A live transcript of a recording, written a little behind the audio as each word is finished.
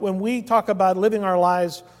When we talk about living our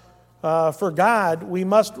lives for God, we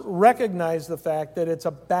must recognize the fact that it's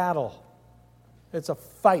a battle. It's a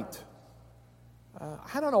fight.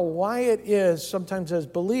 I don't know why it is sometimes as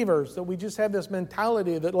believers that we just have this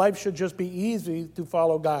mentality that life should just be easy to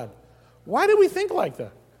follow God. Why do we think like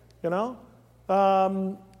that?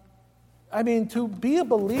 To be a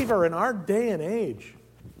believer in our day and age,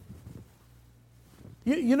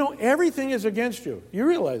 everything is against you. You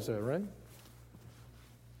realize that, right?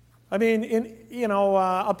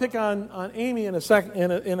 I'll pick on Amy in a second,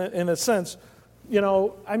 in a sense.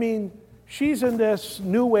 She's in this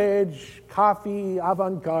new age, coffee,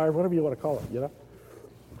 avant-garde, whatever you want to call it,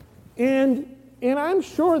 And I'm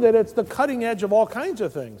sure that it's the cutting edge of all kinds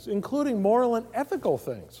of things, including moral and ethical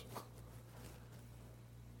things.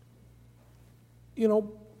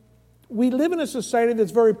 We live in a society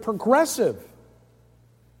that's very progressive.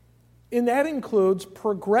 And that includes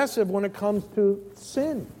progressive when it comes to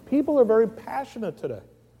sin. People are very passionate today.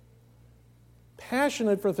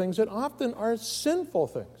 Passionate for things that often are sinful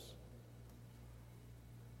things.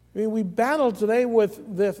 We battle today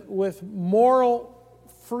with moral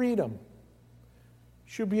freedom.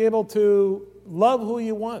 You should be able to love who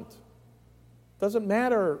you want. Doesn't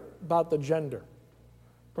matter about the gender.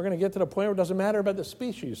 We're going to get to the point where it doesn't matter about the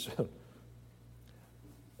species.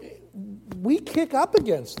 We kick up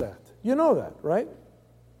against that. You know that, right?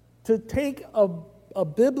 To take a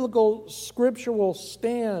biblical, scriptural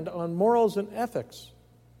stand on morals and ethics.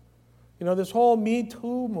 This whole Me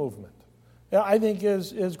Too movement, I think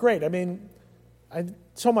is great. It's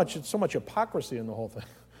so much hypocrisy in the whole thing,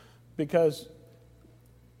 because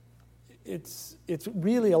it's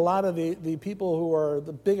really a lot of the people who are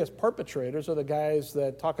the biggest perpetrators are the guys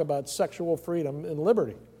that talk about sexual freedom and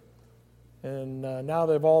liberty. And now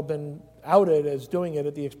they've all been outed as doing it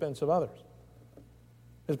at the expense of others.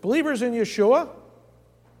 As believers in Yeshua,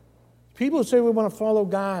 people who say we want to follow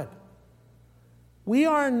God, we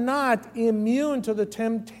are not immune to the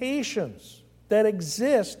temptations that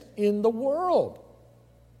exist in the world.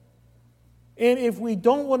 And if we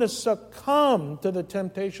don't want to succumb to the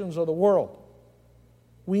temptations of the world,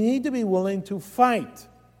 we need to be willing to fight.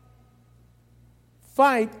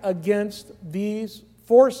 Fight against these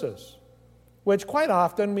forces, which quite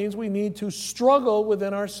often means we need to struggle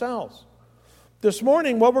within ourselves. This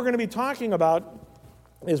morning, what we're going to be talking about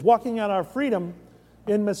is walking out our freedom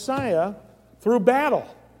in Messiah through battle.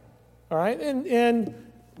 All right? And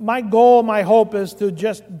my goal, my hope is to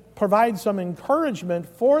just provide some encouragement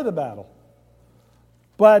for the battle.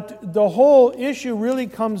 But the whole issue really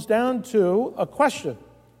comes down to a question.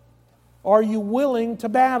 Are you willing to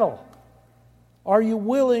battle? Are you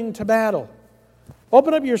willing to battle?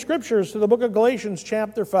 Open up your scriptures to the book of Galatians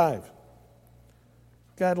chapter 5.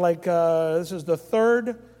 This is the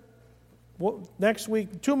third. Next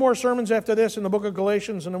week, 2 more sermons after this in the book of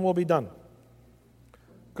Galatians, and then we'll be done.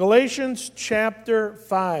 Galatians chapter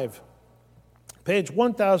 5, page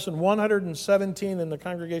 1117 in the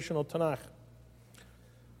Congregational Tanakh.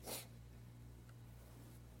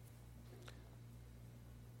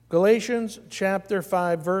 Galatians chapter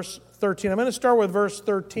 5, verse 13. I'm going to start with verse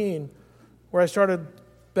 13, where I started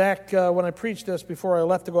back when I preached this before I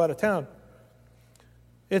left to go out of town.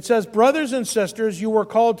 It says, "Brothers and sisters, you were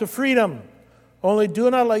called to freedom. Only do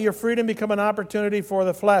not let your freedom become an opportunity for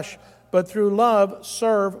the flesh, but through love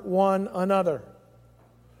serve one another."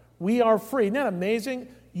 We are free. Isn't that amazing?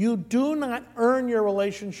 You do not earn your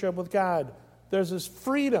relationship with God. There's this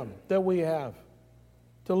freedom that we have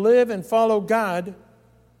to live and follow God.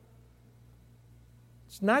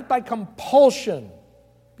 It's not by compulsion.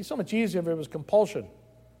 It'd be so much easier if it was compulsion.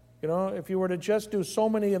 If you were to just do so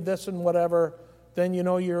many of this and whatever, then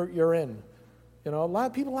you're in. A lot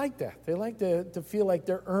of people like that. They like to feel like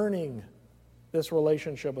they're earning this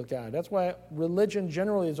relationship with God. That's why religion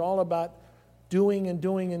generally is all about doing and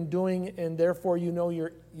doing and doing, and therefore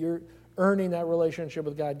you're earning that relationship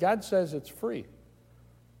with God. God says it's free.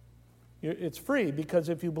 It's free because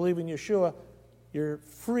if you believe in Yeshua, you're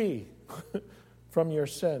free from your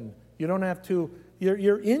sin. You don't have to,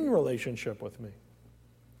 you're in relationship with me.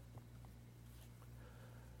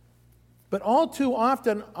 But all too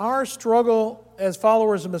often, our struggle as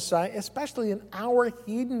followers of Messiah, especially in our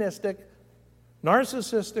hedonistic,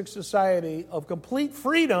 narcissistic society of complete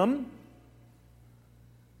freedom,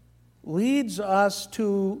 leads us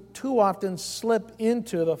to too often slip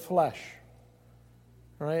into the flesh.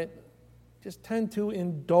 Right? Just tend to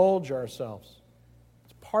indulge ourselves.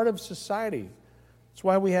 It's part of society. That's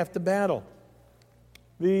why we have to battle.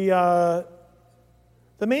 The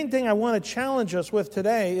main thing I want to challenge us with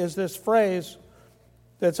today is this phrase,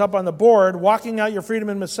 that's up on the board, walking out your freedom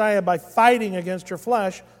in Messiah by fighting against your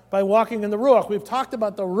flesh, by walking in the Ruach. We've talked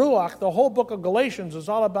about the Ruach. The whole book of Galatians is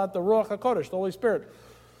all about the Ruach HaKodesh, the Holy Spirit.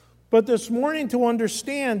 But this morning, to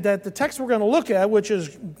understand that the text we're going to look at, which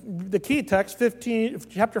is the key text,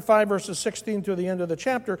 chapter 5, verses 16 to the end of the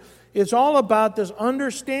chapter, is all about this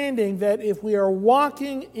understanding that if we are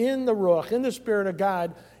walking in the Ruach, in the Spirit of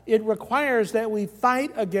God, it requires that we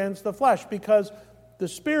fight against the flesh, because the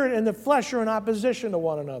Spirit and the flesh are in opposition to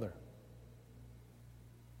one another.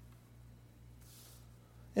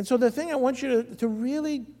 And so the thing I want you to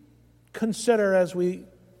really consider as we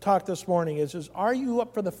talk this morning is are you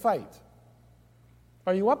up for the fight?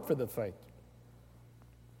 Are you up for the fight?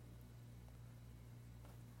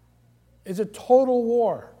 Is it total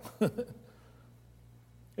war?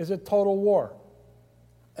 Is it total war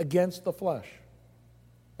against the flesh?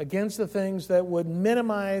 Against the things that would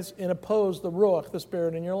minimize and oppose the Ruach, the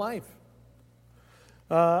Spirit in your life?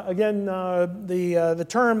 The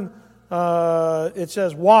term, it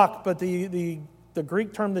says walk, but the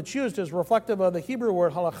Greek term that's used is reflective of the Hebrew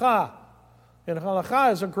word halakha. And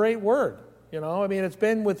halakha is a great word. It's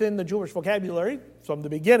been within the Jewish vocabulary from the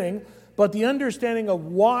beginning, but the understanding of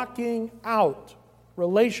walking out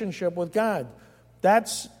relationship with God,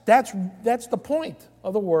 that's the point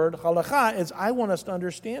of the word halakha, is I want us to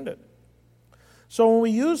understand it. So when we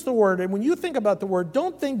use the word, and when you think about the word,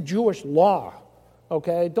 don't think Jewish law,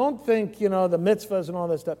 okay? Don't think, the mitzvahs and all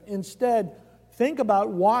that stuff. Instead, think about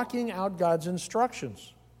walking out God's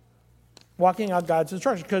instructions. Walking out God's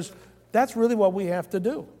instructions, because that's really what we have to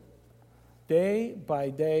do. Day by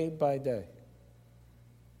day by day.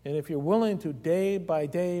 And if you're willing to day by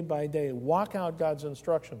day by day walk out God's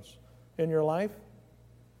instructions in your life,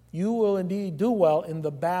 you will indeed do well in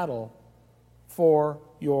the battle for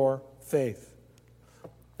your faith.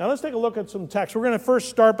 Now let's take a look at some text. We're going to first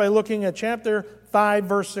start by looking at chapter 5,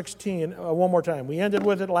 verse 16 one more time. We ended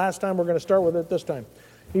with it last time. We're going to start with it this time.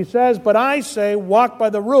 He says, "But I say, walk by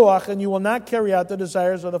the Ruach, and you will not carry out the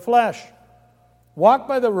desires of the flesh." Walk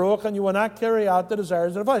by the Ruach, and you will not carry out the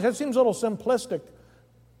desires of the flesh. That seems a little simplistic.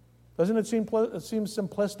 Doesn't it seem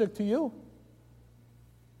simplistic to you?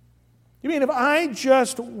 You mean if I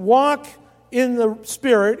just walk in the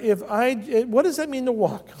Spirit, what does that mean to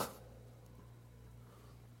walk?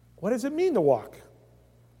 What does it mean to walk?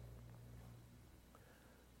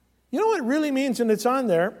 You know what it really means, and it's on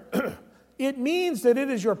there? It means that it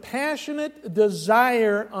is your passionate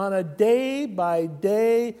desire on a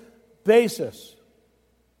day-by-day basis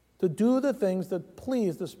to do the things that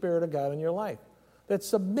please the Spirit of God in your life, that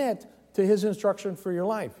submit to His instruction for your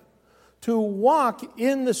life. To walk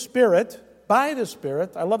in the Spirit, by the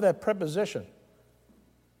Spirit, I love that preposition.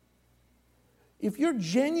 If you're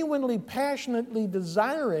genuinely, passionately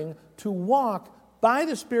desiring to walk by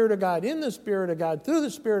the Spirit of God, in the Spirit of God, through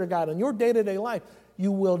the Spirit of God in your day-to-day life,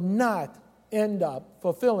 you will not end up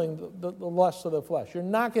fulfilling the lusts of the flesh. You're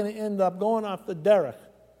not going to end up going off the derech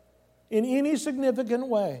in any significant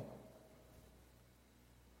way.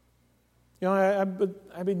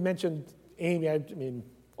 I've been mentioned Amy. I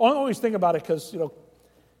always think about it because,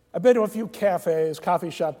 I've been to a few cafes, coffee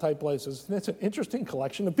shop type places, and it's an interesting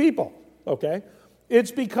collection of people, okay?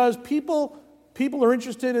 It's because people are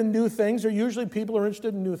interested in new things, or usually people are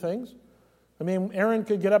interested in new things. Aaron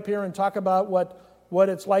could get up here and talk about what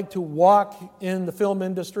it's like to walk in the film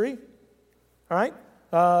industry, all right?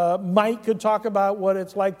 Mike could talk about what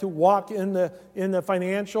it's like to walk in the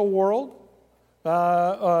financial world.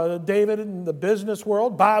 David in the business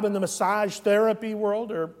world, Bob in the massage therapy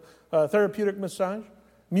world, or therapeutic massage.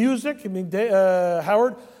 Music,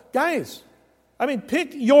 Howard. Guys,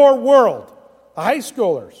 pick your world. The high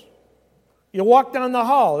schoolers. You walk down the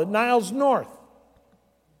hall at Niles North.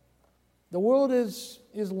 The world is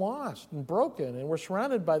lost and broken, and we're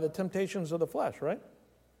surrounded by the temptations of the flesh, right?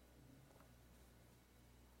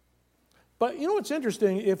 But you know what's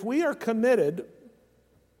interesting? If we are committed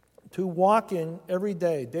to walking every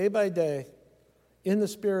day, day by day, in the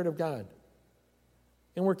Spirit of God,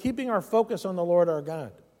 and we're keeping our focus on the Lord our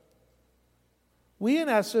God, we, in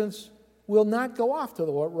essence, will not go off to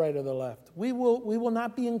the right or the left. We will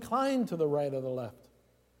not be inclined to the right or the left,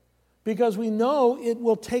 because we know it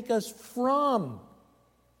will take us from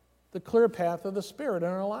the clear path of the Spirit in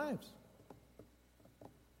our lives.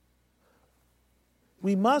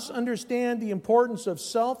 We must understand the importance of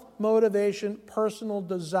self-motivation, personal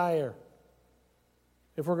desire,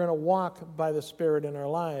 if we're going to walk by the Spirit in our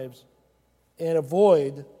lives and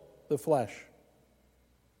avoid the flesh.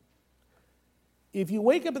 If you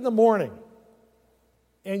wake up in the morning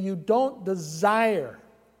and you don't desire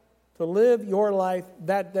to live your life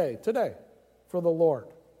that day, today, for the Lord,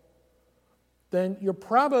 then you're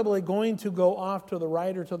probably going to go off to the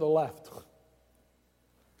right or to the left.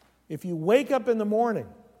 If you wake up in the morning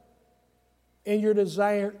and your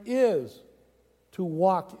desire is to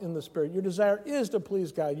walk in the Spirit, your desire is to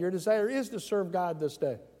please God, your desire is to serve God this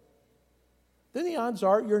day, then the odds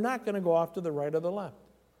are you're not going to go off to the right or the left.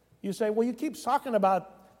 You say, well, you keep talking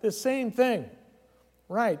about the same thing.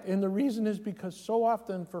 Right, and the reason is because so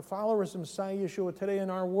often for followers of Messiah Yeshua today in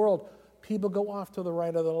our world, people go off to the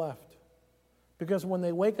right or the left. Because when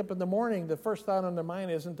they wake up in the morning, the first thought on their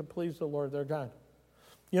mind isn't to please the Lord their God.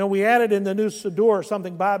 You know, we added in the new Siddur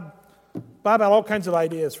something. Bob had all kinds of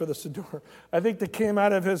ideas for the Siddur. I think that came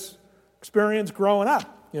out of his experience growing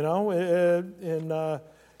up, you know.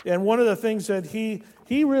 And one of the things that he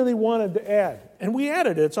really wanted to add, and we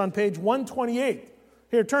added it, it's on page 128.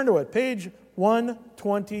 Here, turn to it, page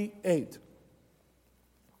 128.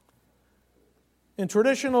 In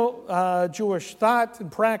traditional Jewish thought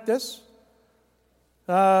and practice,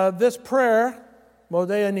 this prayer,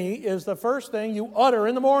 Modeh Ani, is the first thing you utter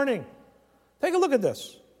in the morning. Take a look at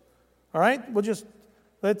this. All right, let's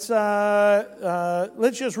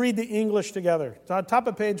just read the English together. It's on top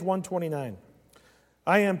of page 129.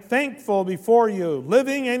 I am thankful before you,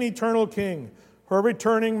 living and eternal King, for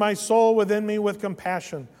returning my soul within me with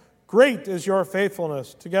compassion. Great is your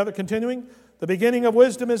faithfulness. Together, continuing, the beginning of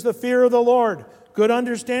wisdom is the fear of the Lord. Good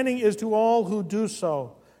understanding is to all who do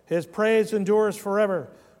so. His praise endures forever.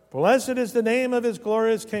 Blessed is the name of his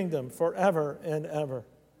glorious kingdom forever and ever.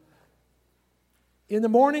 In the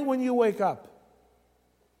morning when you wake up,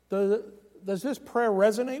 does this prayer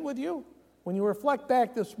resonate with you? When you reflect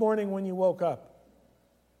back this morning when you woke up,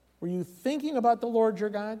 were you thinking about the Lord your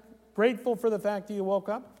God? Grateful for the fact that you woke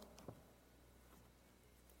up?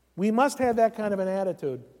 We must have that kind of an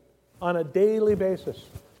attitude on a daily basis.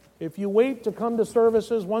 If you wait to come to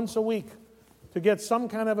services once a week to get some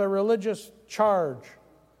kind of a religious charge,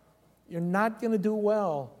 you're not going to do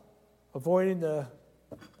well avoiding the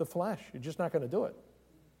flesh. You're just not going to do it.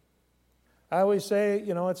 I always say,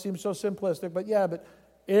 it seems so simplistic, but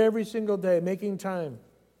every single day, making time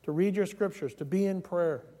to read your scriptures, to be in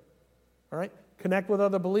prayer, all right? Connect with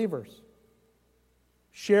other believers.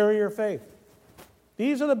 Share your faith.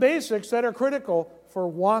 These are the basics that are critical for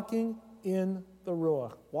walking in the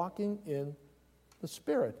Ruach, walking in the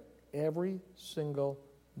Spirit every single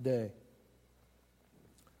day.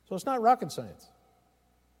 So it's not rocket science.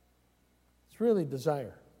 It's really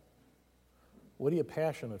desire. What are you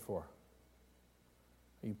passionate for?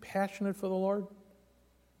 Are you passionate for the Lord?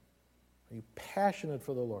 Are you passionate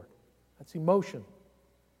for the Lord? That's emotion.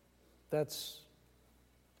 That's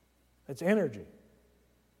energy.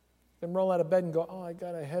 You can roll out of bed and go, I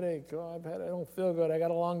got a headache. I don't feel good. I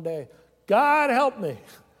got a long day. God help me.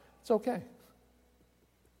 It's okay.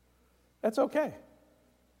 That's okay.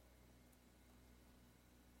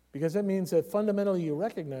 Because that means that fundamentally you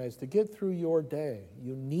recognize to get through your day,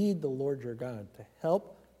 you need the Lord your God to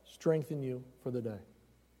help strengthen you for the day.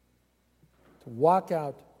 To walk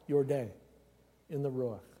out your day in the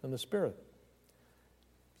Ruach, in the Spirit.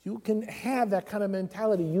 You can have that kind of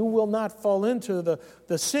mentality. You will not fall into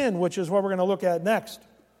the sin, which is what we're going to look at next.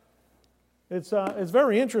 It's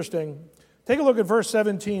very interesting. Take a look at verse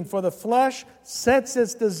 17. For the flesh sets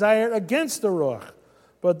its desire against the Ruach,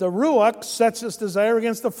 but the Ruach sets its desire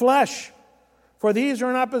against the flesh. For these are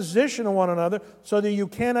in opposition to one another, so that you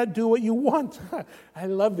cannot do what you want. I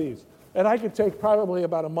love these. And I could take probably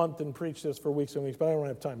about a month and preach this for weeks and weeks, but I don't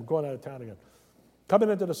have time. I'm going out of town again. Coming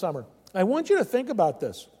into the summer. I want you to think about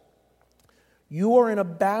this. You are in a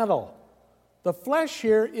battle. The flesh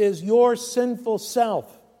here is your sinful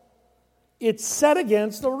self. It's set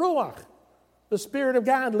against the Ruach, the Spirit of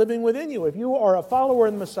God living within you. If you are a follower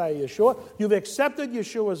of the Messiah Yeshua, you've accepted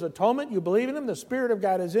Yeshua's atonement, you believe in Him, the Spirit of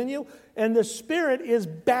God is in you, and the Spirit is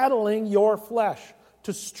battling your flesh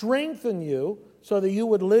to strengthen you so that you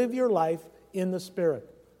would live your life in the Spirit.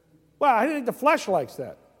 Well, I think the flesh likes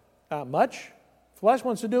that. Not much. Flesh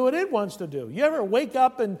wants to do what it wants to do. You ever wake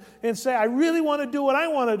up and say, I really want to do what I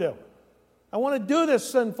want to do. I want to do this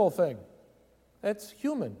sinful thing. That's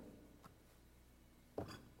human.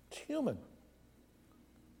 It's human.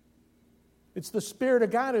 It's the Spirit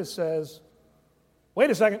of God who says,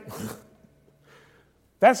 wait a second.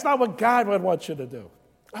 That's not what God would want you to do.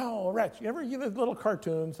 Oh, wretch. You ever hear the little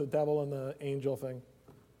cartoons, the devil and the angel thing?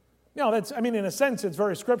 No, in a sense, it's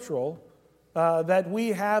very scriptural that we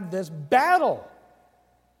have this battle.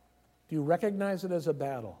 Do you recognize it as a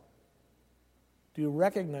battle? Do you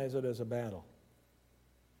recognize it as a battle?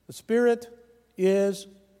 The Spirit is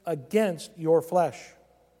against your flesh.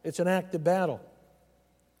 It's an active battle.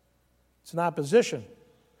 It's an opposition.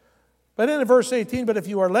 But then in verse 18, but if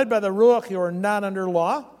you are led by the Ruach, you are not under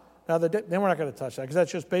law. Now, then we're not going to touch that, because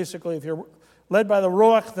that's just basically, if you're led by the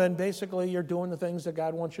Ruach, then basically you're doing the things that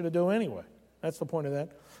God wants you to do anyway. That's the point of that.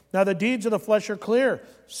 Now, the deeds of the flesh are clear: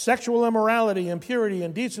 sexual immorality, impurity,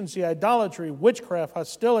 indecency, idolatry, witchcraft,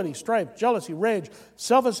 hostility, strife, jealousy, rage,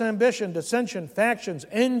 selfish ambition, dissension, factions,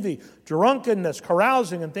 envy, drunkenness,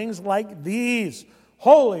 carousing, and things like these.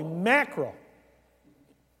 Holy mackerel.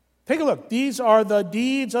 Take a look. These are the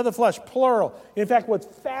deeds of the flesh, plural. In fact, what's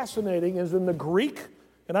fascinating is in the Greek,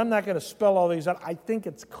 and I'm not going to spell all these out, I think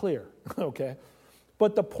it's clear, okay?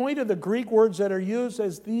 But the point of the Greek words that are used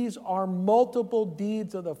is these are multiple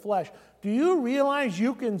deeds of the flesh. Do you realize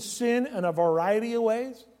you can sin in a variety of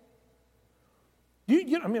ways?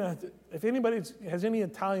 If anybody has any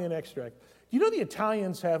Italian extract, you know the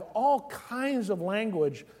Italians have all kinds of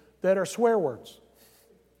language that are swear words.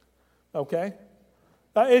 Okay?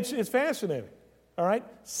 It's fascinating. All right?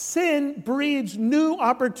 Sin breeds new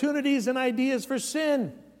opportunities and ideas for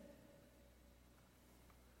sin.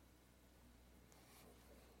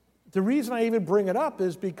 The reason I even bring it up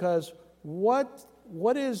is because what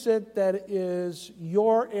is it that is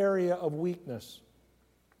your area of weakness?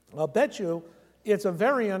 I'll bet you it's a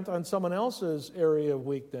variant on someone else's area of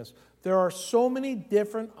weakness. There are so many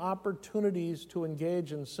different opportunities to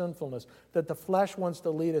engage in sinfulness that the flesh wants to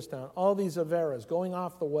lead us down. All these averas, going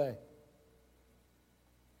off the way.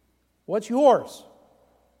 What's yours?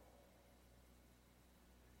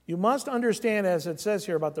 You must understand, as it says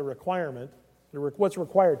here about the requirement, what's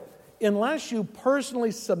required. Unless you personally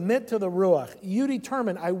submit to the Ruach, you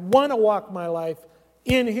determine, I want to walk my life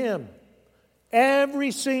in Him. Every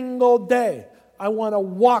single day, I want to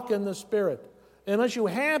walk in the Spirit. Unless you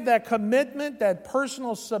have that commitment, that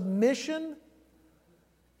personal submission,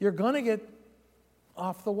 you're going to get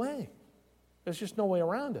off the way. There's just no way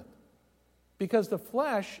around it. Because the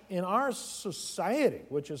flesh in our society,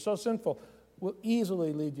 which is so sinful, will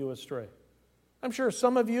easily lead you astray. I'm sure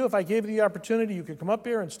some of you, if I gave you the opportunity, you could come up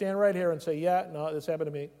here and stand right here and say, yeah, no, this happened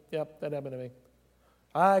to me. Yep, that happened to me.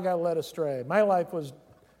 I got led astray. My life was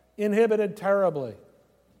inhibited terribly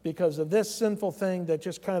because of this sinful thing that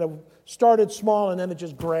just kind of started small and then it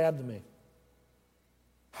just grabbed me.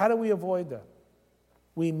 How do we avoid that?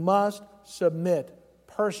 We must submit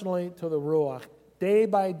personally to the Ruach, day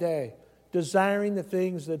by day, desiring the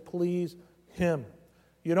things that please Him.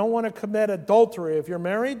 You don't want to commit adultery if you're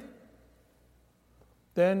married.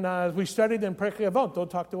 Then, as we studied in Pirkei Avot,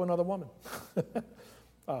 don't talk to another woman.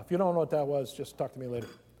 If you don't know what that was, just talk to me later.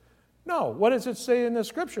 No, what does it say in the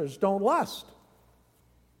Scriptures? Don't lust.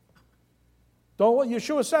 Don't. What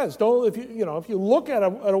Yeshua says. Don't. If you look at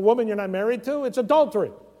a woman you're not married to, it's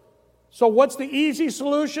adultery. So, what's the easy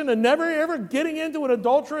solution to never ever getting into an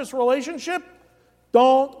adulterous relationship?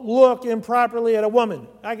 Don't look improperly at a woman.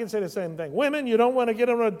 I can say the same thing. Women, you don't want to get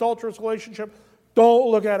in an adulterous relationship. Don't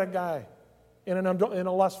look at a guy in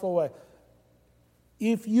a lustful way.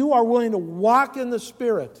 If you are willing to walk in the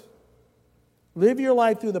Spirit, live your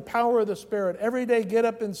life through the power of the Spirit, every day get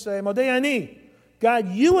up and say, Modeh Ani, God,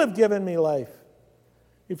 you have given me life.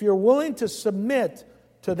 If you're willing to submit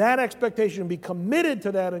to that expectation, be committed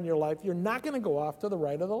to that in your life, you're not going to go off to the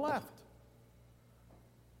right or the left.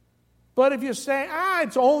 But if you say,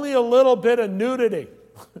 it's only a little bit of nudity.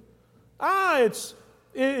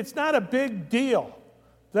 It's not a big deal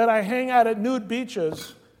that I hang out at nude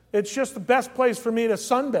beaches. It's just the best place for me to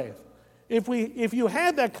sunbathe. If you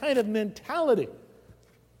had that kind of mentality,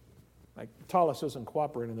 like Tallis isn't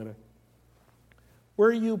cooperating today,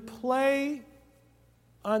 where you play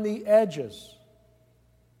on the edges,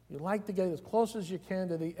 you like to get as close as you can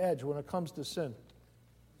to the edge when it comes to sin.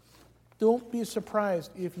 Don't be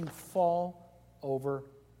surprised if you fall over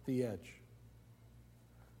the edge.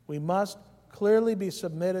 We must clearly be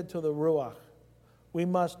submitted to the Ruach. We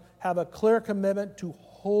must have a clear commitment to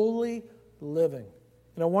holy living.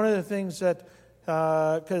 One of the things that,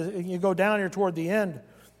 because you go down here toward the end,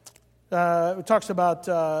 it talks about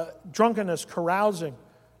drunkenness, carousing.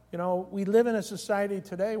 We live in a society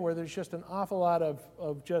today where there's just an awful lot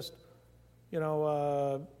of just,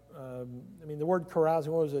 the word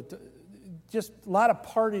carousing, what was it? Just a lot of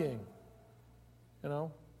partying,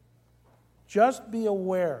 Just be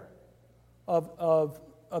aware of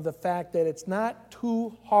the fact that it's not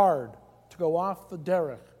too hard to go off the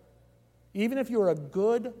derech. Even if you're a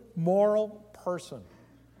good, moral person,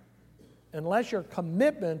 unless your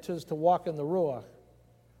commitment is to walk in the Ruach,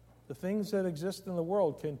 the things that exist in the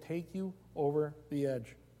world can take you over the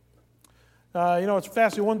edge. It's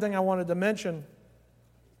fascinating. One thing I wanted to mention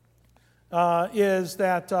is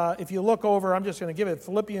that if you look over, I'm just going to give it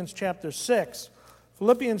Philippians chapter 6.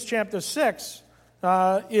 Philippians chapter 6,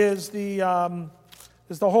 is the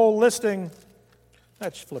whole listing.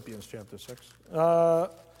 That's Philippians chapter 6.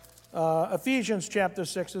 Ephesians chapter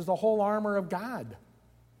 6 is the whole armor of God.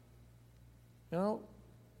 You know,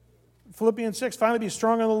 Philippians 6, finally be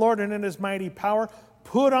strong in the Lord and in His mighty power.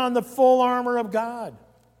 Put on the full armor of God.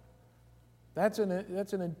 That's an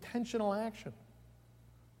intentional action.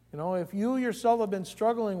 You know, if you yourself have been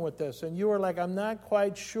struggling with this and you are like, I'm not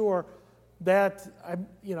quite sure that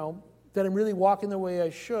I'm really walking the way I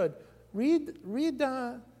should, read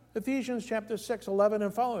Ephesians chapter 6, 11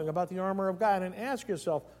 and following about the armor of God and ask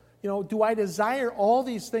yourself, do I desire all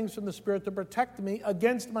these things from the Spirit to protect me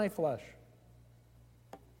against my flesh?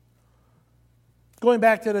 Going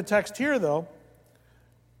back to the text here, though,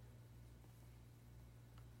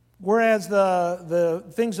 whereas the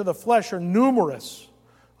things of the flesh are numerous,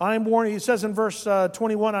 I am warning, he says in verse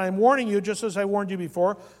 21, I am warning you, just as I warned you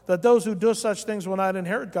before, that those who do such things will not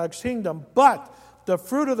inherit God's kingdom. But the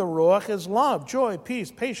fruit of the Ruach is love, joy,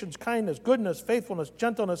 peace, patience, kindness, goodness, faithfulness,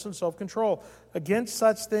 gentleness, and self-control. Against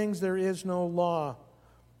such things there is no law.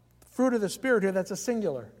 Fruit of the Spirit here, that's a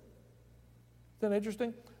singular. Isn't that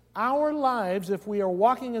interesting? Our lives, if we are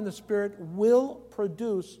walking in the Spirit, will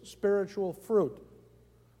produce spiritual fruit.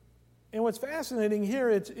 And what's fascinating here,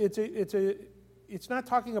 it's not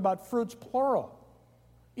talking about fruits plural.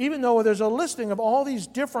 Even though there's a listing of all these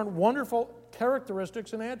different wonderful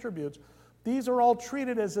characteristics and attributes, these are all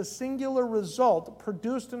treated as a singular result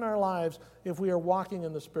produced in our lives if we are walking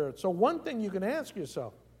in the Spirit. So one thing you can ask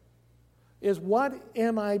yourself is, what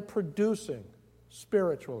am I producing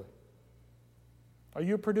spiritually? Are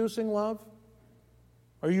you producing love?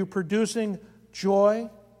 Are you producing joy,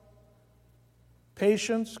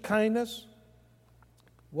 patience, kindness?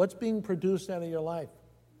 What's being produced out of your life?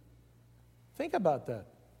 Think about that.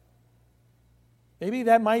 Maybe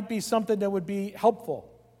that might be something that would be helpful,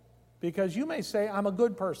 because you may say, I'm a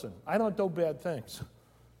good person. I don't do bad things.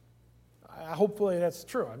 Hopefully that's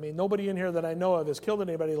true. I mean, nobody in here that I know of has killed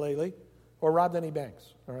anybody lately or robbed any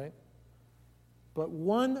banks, all right? But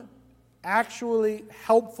one actually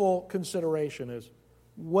helpful consideration is,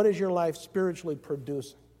 what is your life spiritually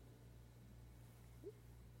producing?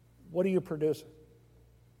 What are you producing?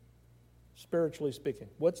 Spiritually speaking.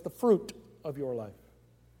 What's the fruit of your life?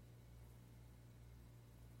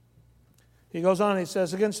 He goes on, he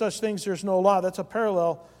says, against such things there's no law. That's a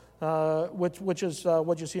parallel, which is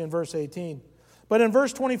what you see in verse 18. But in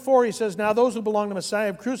verse 24 he says, now those who belong to Messiah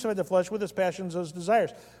have crucified the flesh with its passions and its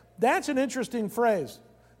desires. That's an interesting phrase,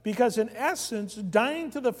 because in essence,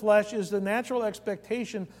 dying to the flesh is the natural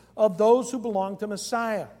expectation of those who belong to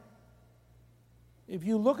Messiah. If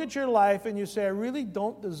you look at your life and you say, I really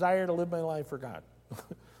don't desire to live my life for God.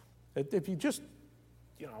 If you just,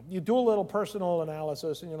 you do a little personal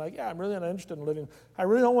analysis and you're like, yeah, I'm really not interested in living. I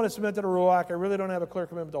really don't want to submit to the Ruach. I really don't have a clear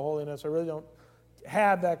commitment to holiness. I really don't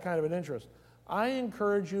have that kind of an interest. I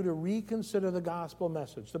encourage you to reconsider the gospel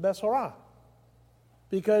message, the Besorah.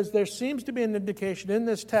 Because there seems to be an indication in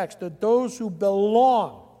this text that those who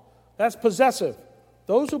belong, that's possessive,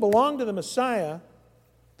 those who belong to the Messiah,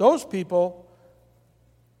 those people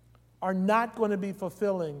are not going to be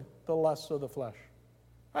fulfilling the lusts of the flesh.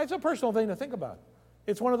 It's a personal thing to think about.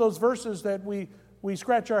 It's one of those verses that we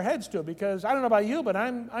scratch our heads to, because I don't know about you, but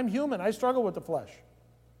I'm human. I struggle with the flesh.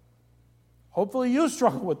 Hopefully you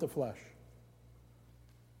struggle with the flesh.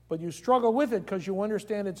 But you struggle with it because you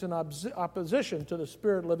understand it's in opposition to the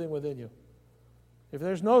Spirit living within you. If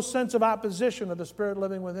there's no sense of opposition of the Spirit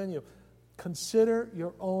living within you, consider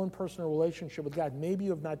your own personal relationship with God. Maybe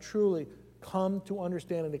you have not truly come to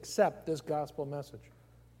understand and accept this gospel message.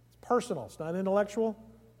 It's personal. It's not intellectual.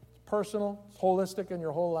 It's personal. It's holistic in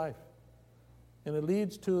your whole life. And it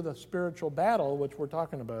leads to the spiritual battle, which we're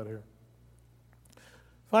talking about here.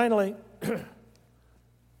 Finally,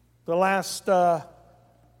 the last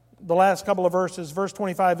couple of verses, verse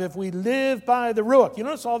 25, if we live by the Ruach. You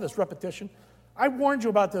notice all this repetition? I warned you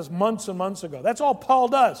about this months and months ago. That's all Paul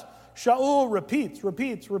does. Shaul repeats.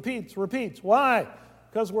 Why?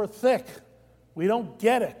 Because we're thick. We don't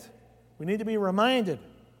get it. We need to be reminded.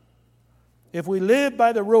 If we live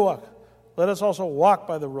by the Ruach, let us also walk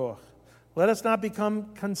by the Ruach. Let us not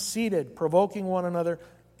become conceited, provoking one another,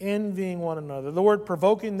 envying one another. The word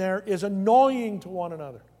provoking there is annoying to one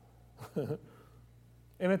another.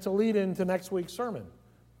 And it's a lead into next week's sermon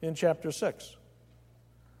in chapter 6.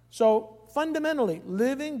 So fundamentally,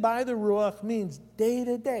 living by the Ruach means day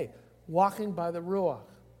to day, walking by the Ruach.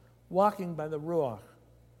 Walking by the Ruach.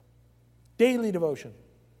 Daily devotion,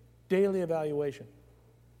 daily evaluation.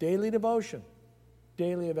 Daily devotion,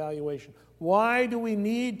 daily evaluation. Why do we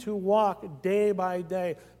need to walk day by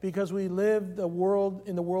day? Because we live in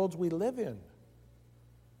the worlds we live in.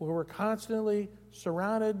 where we're constantly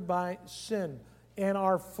surrounded by sin, and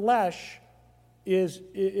our flesh is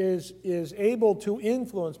able to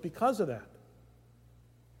influence because of that.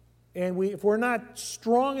 And if we're not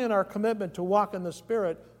strong in our commitment to walk in the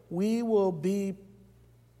Spirit, we will be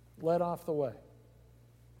led off the way.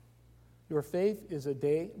 Your faith is a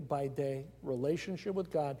day-by-day relationship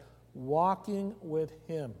with God, walking with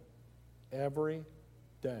Him every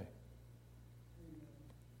day.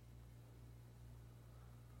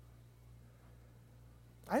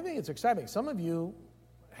 I think it's exciting. Some of you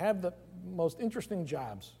have the most interesting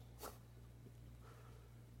jobs.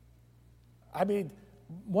 I mean,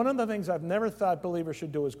 one of the things I've never thought believers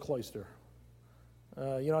should do is cloister.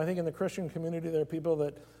 I think in the Christian community there are people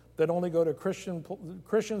that only go to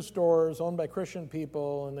Christian stores owned by Christian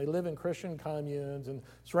people, and they live in Christian communes and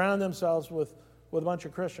surround themselves with a bunch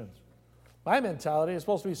of Christians. My mentality is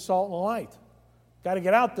supposed to be salt and light. Got to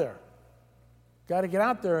get out there. Got to get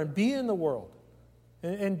out there and be in the world.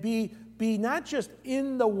 And be not just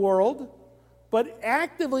in the world, but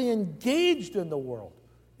actively engaged in the world,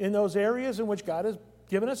 in those areas in which God has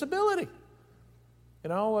given us ability.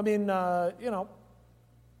 How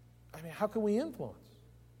can we influence?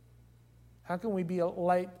 How can we be a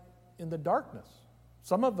light in the darkness?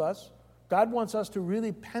 Some of us, God wants us to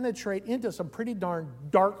really penetrate into some pretty darn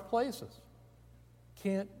dark places.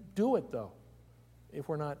 Can't do it, though, if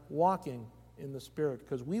we're not walking in the Spirit,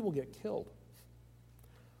 because we will get killed.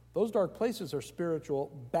 Those dark places are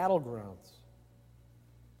spiritual battlegrounds.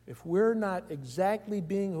 If we're not exactly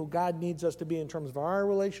being who God needs us to be in terms of our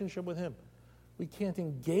relationship with Him, we can't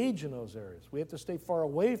engage in those areas. We have to stay far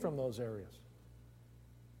away from those areas.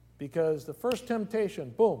 Because the first temptation,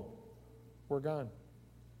 boom, we're gone.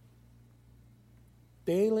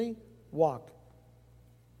 Daily walk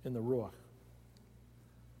in the Ruach.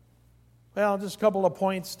 Well, just a couple of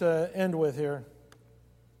points to end with here.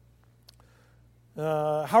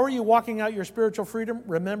 How are you walking out your spiritual freedom?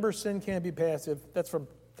 Remember, sin can't be passive. That's from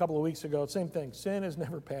a couple of weeks ago. Same thing. Sin is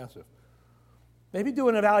never passive. Maybe do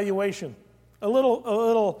an evaluation, a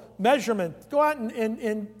little measurement. Go out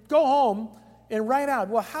and go home and write out,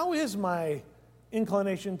 well, how is my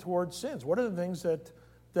inclination towards sins? What are the things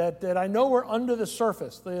that I know are under the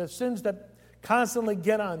surface, the sins that constantly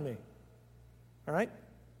get on me? All right?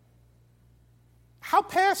 How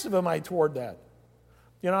passive am I toward that?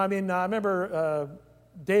 I remember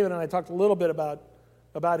David and I talked a little bit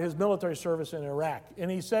about his military service in Iraq,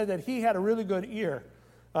 and he said that he had a really good ear.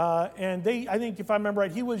 And I think if I remember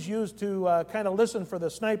right, he was used to kind of listen for the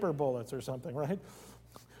sniper bullets or something, right?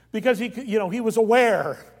 Because he was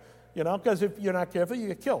aware, because if you're not careful, you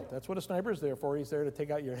get killed. That's what a sniper is there for. He's there to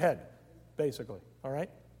take out your head, basically, all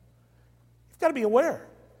right? You've got to be aware.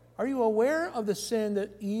 Are you aware of the sin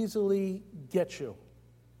that easily gets you?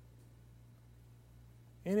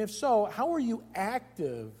 And if so, how are you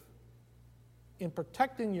active in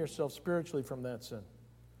protecting yourself spiritually from that sin?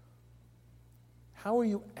 How are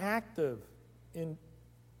you active in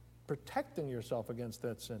protecting yourself against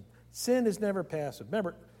that sin? Sin is never passive.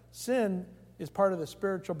 Remember, sin is part of the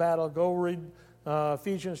spiritual battle. Go read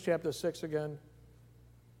Ephesians chapter 6 again.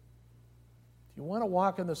 If you want to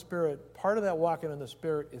walk in the Spirit, part of that walking in the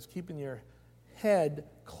Spirit is keeping your head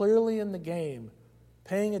clearly in the game,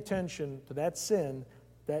 paying attention to that sin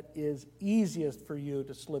that is easiest for you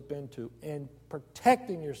to slip into, and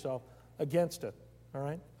protecting yourself against it. All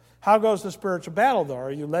right? How goes the spiritual battle, though?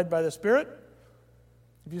 Are you led by the Spirit?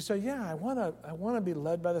 If you say, yeah, I want to be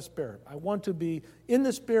led by the Spirit. I want to be in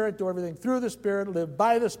the Spirit, do everything through the Spirit, live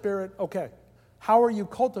by the Spirit. Okay. How are you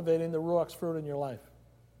cultivating the Ruach's fruit in your life?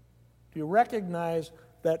 Do you recognize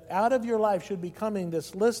that out of your life should be coming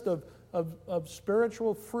this list of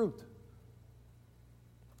spiritual fruit?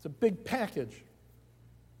 It's a big package.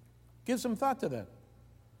 Give some thought to that.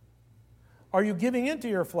 Are you giving into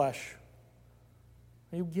your flesh?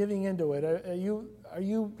 Are you giving into it? Are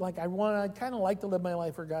you like, I kind of like to live my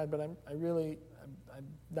life for God, but I'm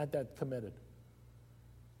not that committed?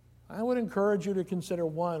 I would encourage you to consider,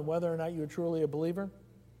 one, whether or not you're truly a believer.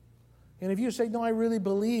 And if you say, no, I really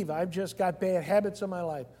believe, I've just got bad habits in my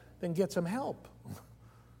life, then get some help.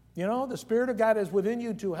 The Spirit of God is within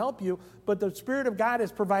you to help you, but the Spirit of God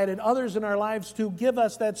has provided others in our lives to give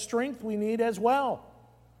us that strength we need as well.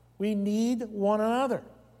 We need one another.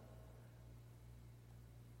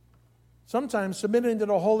 Sometimes submitting to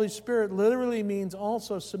the Holy Spirit literally means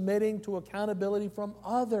also submitting to accountability from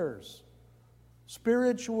others.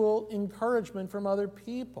 Spiritual encouragement from other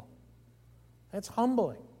people. That's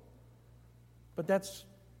humbling. But that's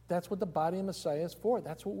what the body of Messiah is for.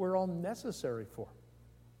 That's what we're all necessary for.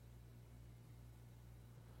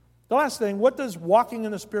 The last thing, what does walking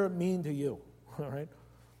in the Spirit mean to you? All right.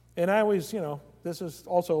 And I always, this is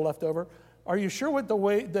also a leftover. Are you sure the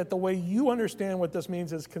way you understand what this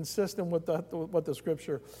means is consistent with what the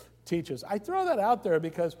Scripture teaches? I throw that out there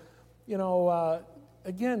because,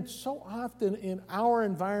 again, so often in our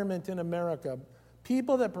environment in America,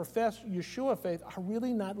 people that profess Yeshua faith are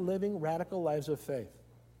really not living radical lives of faith.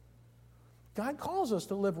 God calls us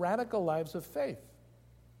to live radical lives of faith.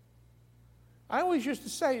 I always used to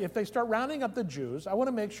say, if they start rounding up the Jews, I want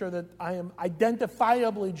to make sure that I am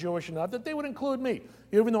identifiably Jewish enough that they would include me,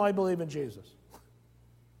 even though I believe in Jesus.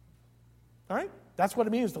 All right? That's what it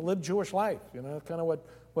means to live Jewish life. Kind of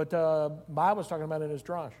what Bob was talking about in his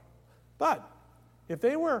drosh. But if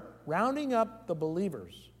they were rounding up the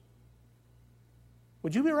believers,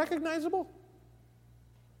 would you be recognizable?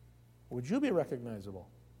 Would you be recognizable?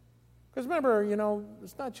 Because remember,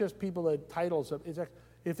 it's not just people that titles.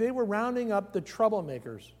 If they were rounding up the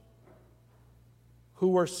troublemakers who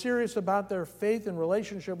were serious about their faith and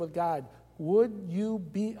relationship with God, would you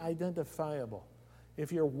be identifiable?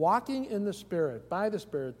 If you're walking in the Spirit, by the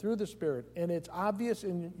Spirit, through the Spirit, and it's obvious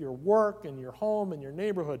in your work, in your home, in your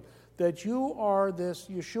neighborhood, that you are this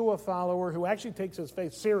Yeshua follower who actually takes his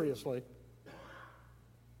faith seriously,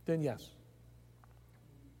 then yes,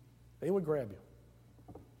 they would grab you.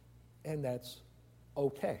 And that's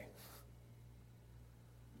okay.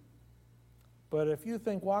 But if you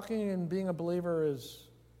think walking and being a believer is,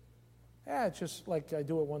 it's just like I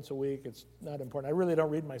do it once a week, it's not important. I really don't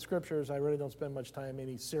read my scriptures. I really don't spend much time in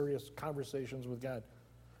any serious conversations with God.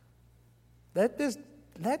 Let this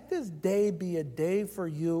day be a day for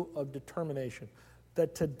you of determination.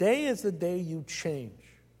 That today is the day you change.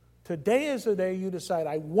 Today is the day you decide,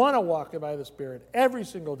 I want to walk by the Spirit every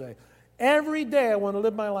single day. Every day I want to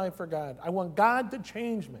live my life for God. I want God to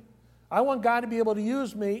change me. I want God to be able to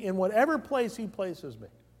use me in whatever place he places me.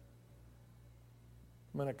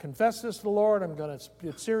 I'm going to confess this to the Lord. I'm going to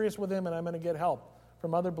get serious with him, and I'm going to get help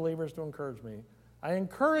from other believers to encourage me. I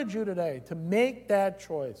encourage you today to make that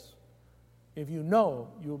choice if you know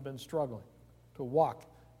you've been struggling to walk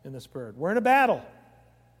in the Spirit. We're in a battle.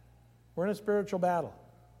 We're in a spiritual battle.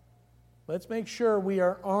 Let's make sure we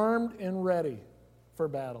are armed and ready for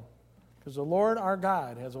battle, because the Lord our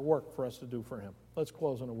God has a work for us to do for him. Let's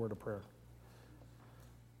close in a word of prayer.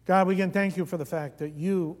 God, we again thank you for the fact that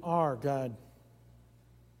you are God.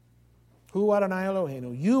 Hu Adonai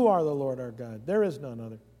Eloheinu. You are the Lord our God. There is none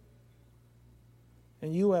other.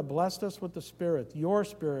 And you have blessed us with the Spirit, your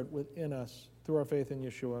Spirit within us through our faith in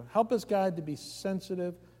Yeshua. Help us, God, to be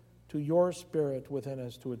sensitive to your Spirit within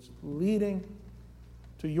us, to its leading,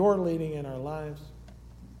 to your leading in our lives.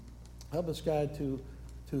 Help us, God, to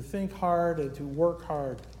think hard and to work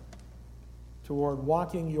hard toward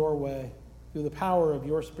walking your way through the power of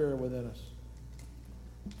your Spirit within us.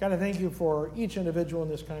 God, I thank you for each individual in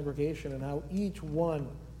this congregation and how each one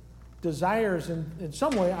desires in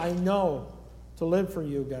some way, I know, to live for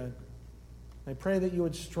you, God. I pray that you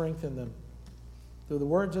would strengthen them through the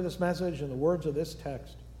words of this message and the words of this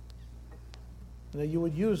text. And that you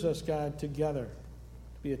would use us, God, together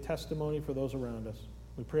to be a testimony for those around us.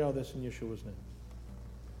 We pray all this in Yeshua's name.